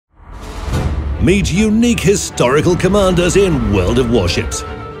Meet unique historical commanders in World of Warships.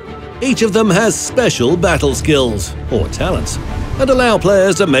 Each of them has special battle skills, or talents, and allow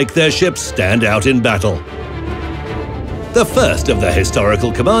players to make their ships stand out in battle. The first of the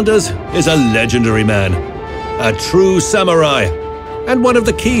historical commanders is a legendary man, a true samurai, and one of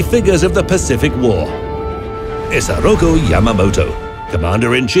the key figures of the Pacific War. Isoroku Yamamoto,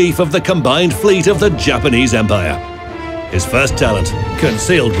 Commander-in-Chief of the combined fleet of the Japanese Empire. His first talent,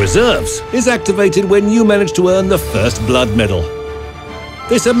 Concealed Reserves, is activated when you manage to earn the First Blood Medal.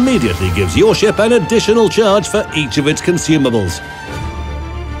 This immediately gives your ship an additional charge for each of its consumables.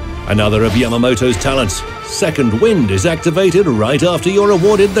 Another of Yamamoto's talents, Second Wind, is activated right after you're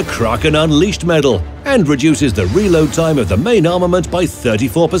awarded the Kraken Unleashed medal and reduces the reload time of the main armament by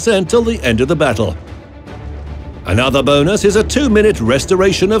 34% till the end of the battle. Another bonus is a 2-minute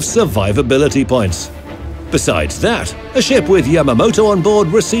restoration of survivability points. Besides that, a ship with Yamamoto on board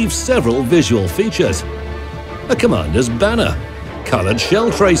receives several visual features. A commander's banner, colored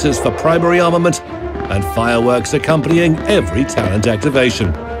shell tracers for primary armament, and fireworks accompanying every talent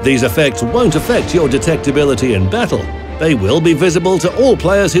activation. These effects won't affect your detectability in battle. They will be visible to all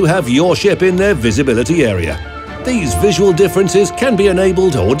players who have your ship in their visibility area. These visual differences can be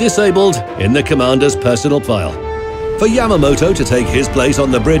enabled or disabled in the commander's personal file. For Yamamoto to take his place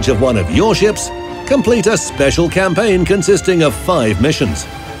on the bridge of one of your ships, complete a special campaign consisting of 5 missions.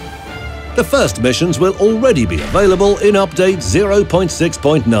 The first missions will already be available in Update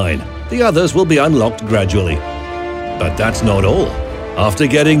 0.6.9. The others will be unlocked gradually. But that's not all. After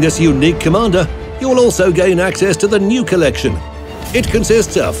getting this unique commander, you will also gain access to the new collection. It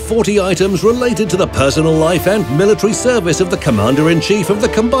consists of 40 items related to the personal life and military service of the Commander-in-Chief of the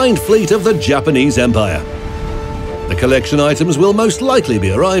combined fleet of the Japanese Empire. The collection items will most likely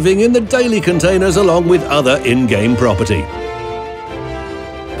be arriving in the daily containers along with other in-game property.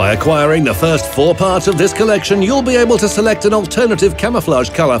 By acquiring the first 4 parts of this collection, you'll be able to select an alternative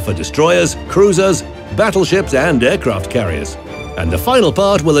camouflage color for destroyers, cruisers, battleships, and aircraft carriers. And the final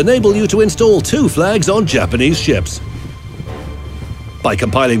part will enable you to install 2 flags on Japanese ships. By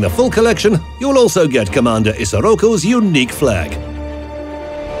compiling the full collection, you'll also get Commander Isoroku's unique flag.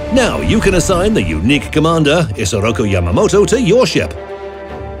 Now you can assign the unique commander, Isoroku Yamamoto, to your ship.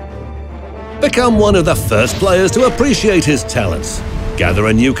 Become one of the first players to appreciate his talents. Gather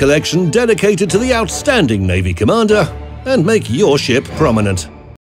a new collection dedicated to the outstanding Navy commander, and make your ship prominent.